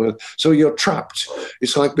 It's not worth. So you're trapped.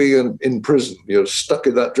 It's like being in prison. You're stuck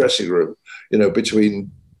in that dressing room.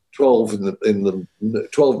 Between 12 in the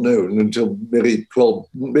 12 noon until maybe 12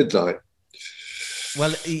 midnight.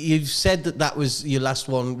 Well, you've said that was your last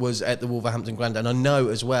one was at the Wolverhampton Grand, and I know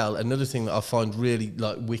as well, another thing that I find really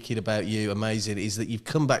wicked about you, amazing, is that you've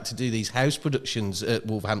come back to do these house productions at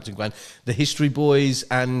Wolverhampton Grand, The History Boys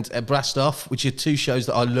and Brassed Off, which are two shows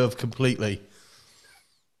that I love completely.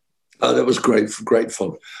 Oh, that was great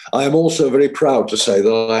fun. I am also very proud to say that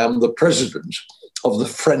I am the president of the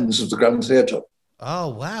Friends of the Grand Theatre. Oh,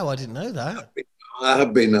 wow, I didn't know that. I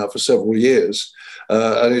have been now for several years,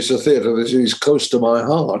 and it's a theatre that is close to my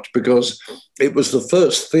heart because it was the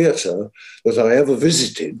first theatre that I ever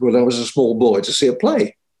visited when I was a small boy to see a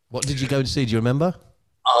play. What did you go to see? Do you remember?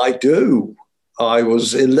 I do. I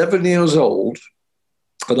was 11 years old,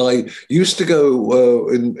 and I used to go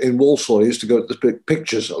in Walsall. I used to go to the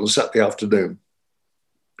pictures on a Saturday afternoon,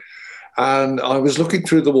 and I was looking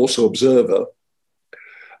through the Walsall Observer,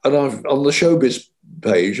 and on the showbiz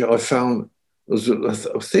page, I found there was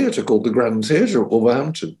a theatre called the Grand Theatre at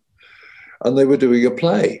Wolverhampton, and they were doing a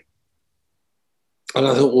play. And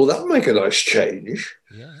I thought, well, that'd make a nice change.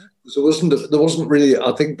 Yeah. There wasn't really,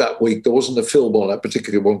 I think that week, there wasn't a film on I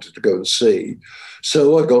particularly wanted to go and see.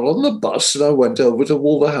 So I got on the bus and I went over to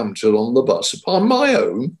Wolverhampton on the bus on my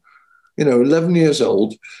own, 11 years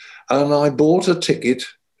old, and I bought a ticket,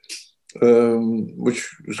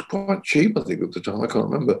 which was quite cheap, I think, at the time. I can't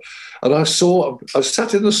remember. And I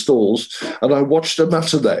sat in the stalls and I watched a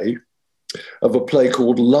matinee of a play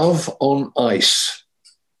called Love on Ice.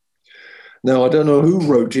 Now, I don't know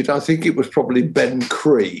who wrote it. I think it was probably Ben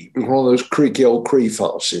Cree. It was one of those creaky old Cree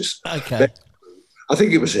farces. Okay. I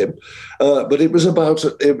think it was him. But it was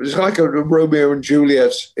like a Romeo and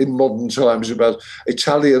Juliet in modern times, about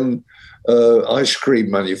Italian ice cream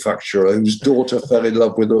manufacturer whose daughter fell in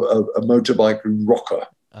love with a motorbike rocker.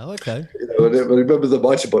 Oh, okay. I remember the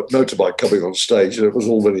motorbike coming on stage, and it was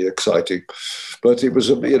all very exciting. But it was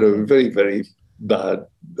a very, very bad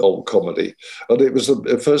old comedy. And it was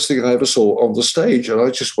the first thing I ever saw on the stage, and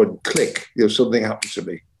I just went click. Something happened to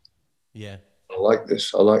me. Yeah. I like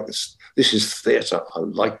this. This is theatre. I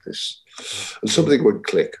like this. And something went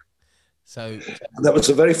click. And that was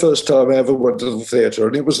the very first time I ever went to the theatre,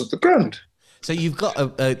 and it was at the Grand. So you've got a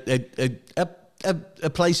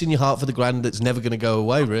place in your heart for the Grand that's never going to go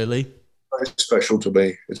away, really. Very special to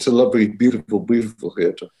me. It's a lovely, beautiful, beautiful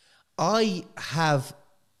theatre. I have,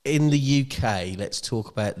 in the UK, let's talk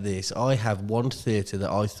about this, I have one theatre that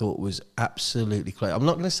I thought was absolutely great. I'm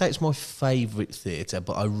not going to say it's my favourite theatre,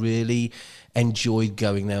 but I really enjoyed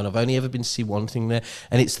going there, and I've only ever been to see one thing there,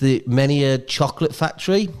 and it's the Menia Chocolate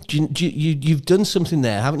Factory. You've done something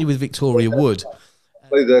there, haven't you, with Victoria Wood? I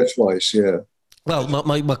played there twice, yeah. Well,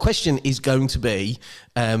 my question is going to be,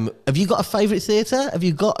 have you got a favourite theatre? Have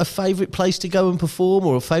you got a favourite place to go and perform,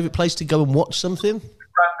 or a favourite place to go and watch something?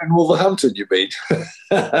 In Wolverhampton, you mean?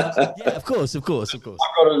 Yeah, of course. I've got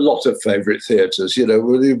a lot of favourite theatres.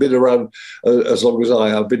 We've been around as long as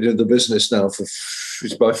I've been in the business now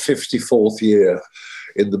it's my 54th year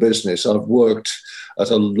in the business. I've worked at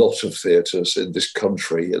a lot of theatres in this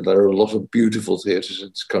country, and there are a lot of beautiful theatres in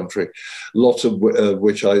this country, lots of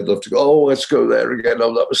which I'd love to go. Oh, let's go there again.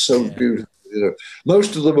 Oh, that was so beautiful.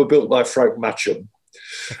 Most of them are built by Frank Matcham.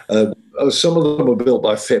 Some of them are built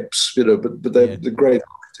by Phipps, but they're the great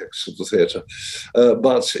architects of the theatre.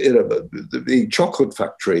 But the chocolate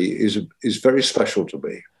factory is very special to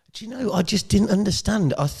me. Do you know, I just didn't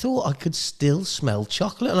understand. I thought I could still smell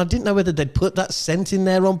chocolate, and I didn't know whether they'd put that scent in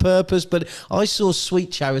there on purpose, but I saw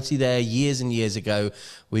Sweet Charity there years and years ago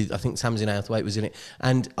with, I think Tamsin Outhwaite was in it,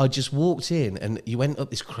 and I just walked in, and you went up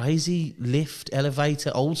this crazy lift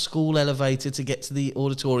elevator, old school elevator to get to the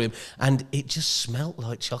auditorium, and it just smelled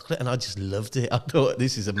like chocolate, and I just loved it. I thought,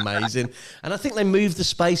 this is amazing. And I think they move the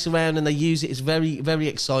space around and they use it. It's very, very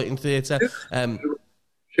exciting theatre.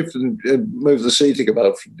 Shifted and moved the seating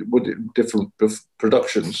about different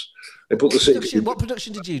productions. They put the seating. What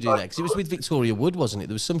production did you do next? It was with Victoria Wood, wasn't it?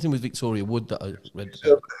 There was something with Victoria Wood that I read.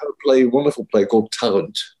 A wonderful play called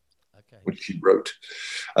Talent, which she wrote,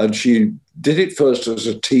 and she did it first as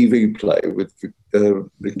a TV play with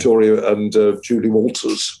Victoria and Julie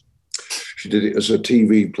Walters. She did it as a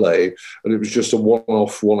TV play, and it was just a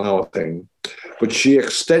one-off, one-hour thing. But she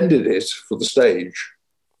extended it for the stage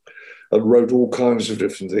and wrote all kinds of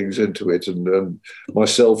different things into it. And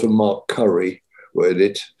myself and Mark Curry were in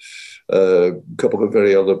it, a couple of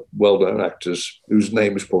very other well-known actors whose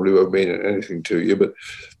names probably won't mean anything to you, but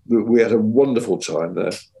we had a wonderful time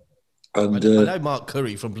there. And I know Mark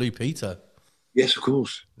Curry from Blue Peter. Yes, of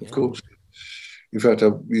course, of course. In fact,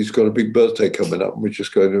 he's got a big birthday coming up, and we're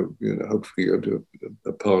just going to, hopefully go to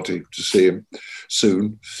a party to see him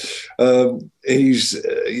soon. And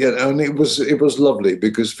it was lovely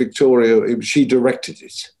because Victoria, she directed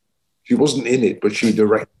it. She wasn't in it, but she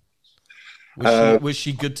directed it. Was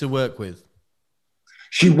she good to work with?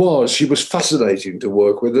 She was fascinating to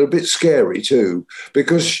work with, and a bit scary too,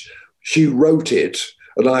 because she wrote it,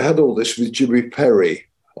 and I had all this with Jimmy Perry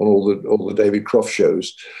on all the David Croft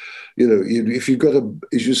shows. If you've got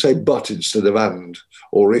as you say, but instead of and,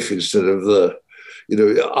 or if instead of the,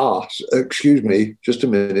 excuse me, just a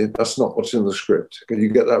minute, that's not what's in the script. Can you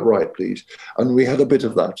get that right, please? And we had a bit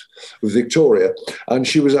of that with Victoria, and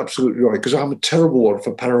she was absolutely right, because I'm a terrible one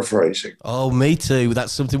for paraphrasing. Oh, me too.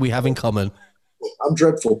 That's something we have in common. I'm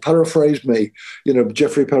dreadful. Paraphrase me,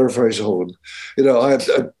 Jeffrey paraphrase Holland.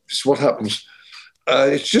 It's what happens.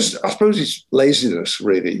 It's just, I suppose it's laziness,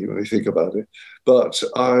 really, when you think about it. But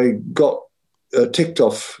I got ticked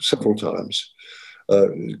off several times.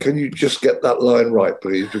 Can you just get that line right,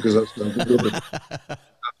 please? Because that's not the rhythm.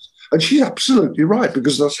 And she's absolutely right,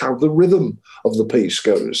 because that's how the rhythm of the piece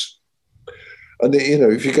goes. And,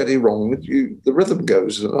 if you get it wrong, the rhythm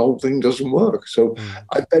goes and the whole thing doesn't work. So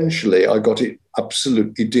eventually I got it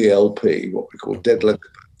absolutely DLP, what we call dead letter.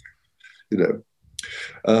 It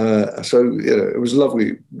was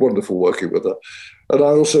lovely, wonderful working with her. And I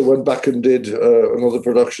also went back and did another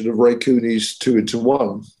production of Ray Cooney's 2 into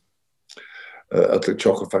 1 at the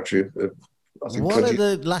Chocolate Factory I think one of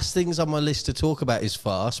the last things on my list to talk about is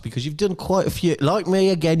farce, because you've done quite a few, like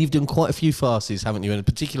me again, you've done quite a few farces, haven't you? And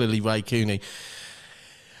particularly Ray Cooney.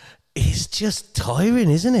 It's just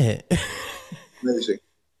tiring, isn't it? Amazing.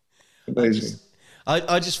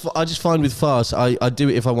 I just find with farce, I do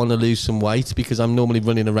it if I want to lose some weight, because I'm normally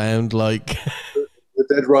running around like... You're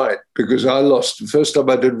dead right, because the first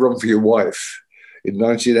time I did Run for Your Wife in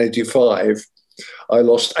 1985, I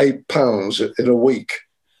lost 8 pounds in a week.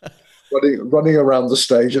 Running around the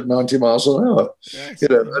stage at 90 miles an hour,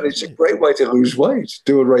 and it's a great way to lose weight.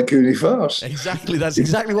 Do a Ray Cooney farce. Exactly, that's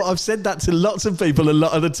exactly what I've said that to lots of people a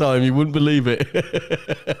lot of the time. You wouldn't believe it.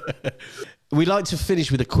 We like to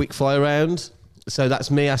finish with a quick fire round. So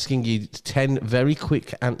that's me asking you 10 very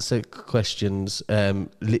quick answer questions.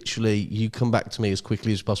 Literally, you come back to me as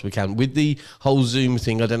quickly as possibly can. With the whole Zoom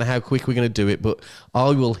thing, I don't know how quick we're going to do it, but I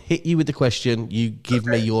will hit you with the question. You give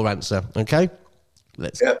me your answer. Okay?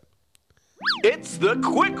 Let's go. It's the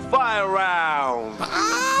quick fire round.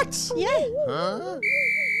 What? Yeah. Huh?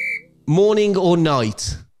 Morning or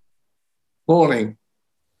night? Morning.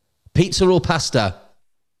 Pizza or pasta?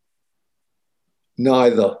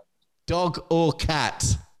 Neither. Dog or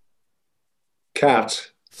cat? Cat.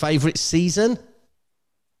 Favourite season?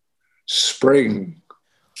 Spring.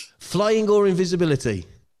 Flying or invisibility?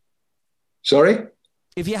 Sorry?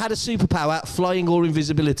 If you had a superpower, flying or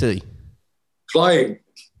invisibility? Flying.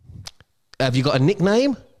 Have you got a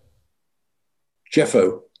nickname?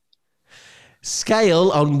 Jeffo. Scale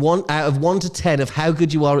on 1 out of 1 to 10 of how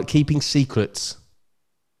good you are at keeping secrets.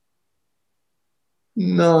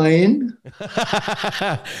 9.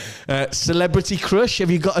 Celebrity crush. Have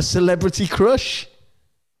you got a celebrity crush?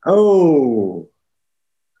 Oh,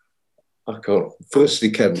 I can't. Firstly,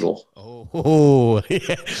 Kendall. Oh,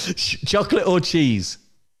 yeah. Chocolate or cheese?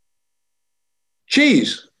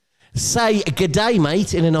 Cheese. Say "G'day,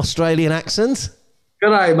 mate" in an Australian accent.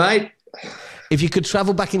 G'day, mate. If you could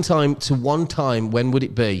travel back in time to one time, when would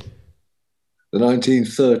it be? The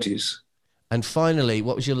 1930s. And finally,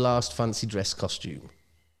 what was your last fancy dress costume?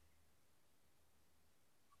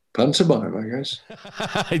 Pantomime, I guess.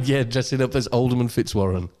 Yeah, dressing up as Alderman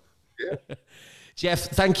Fitzwarren. Yeah. Jeff,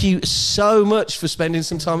 thank you so much for spending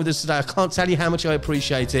some time with us today. I can't tell you how much I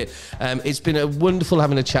appreciate it. It's been wonderful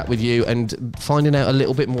having a chat with you and finding out a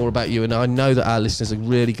little bit more about you. And I know that our listeners are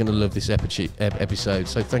really going to love this episode.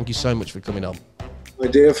 So thank you so much for coming on. My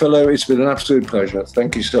dear fellow, it's been an absolute pleasure.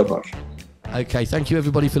 Thank you so much. Okay, thank you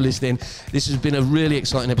everybody for listening. This has been a really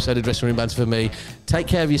exciting episode of Dressing Room Banter for me. Take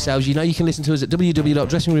care of yourselves. You know you can listen to us at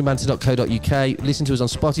www.dressingroombanter.co.uk. Listen to us on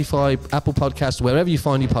Spotify, Apple Podcasts, wherever you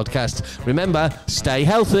find your podcast. Remember, stay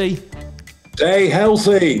healthy. Stay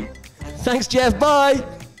healthy. Thanks, Jeff. Bye.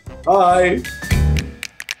 Bye.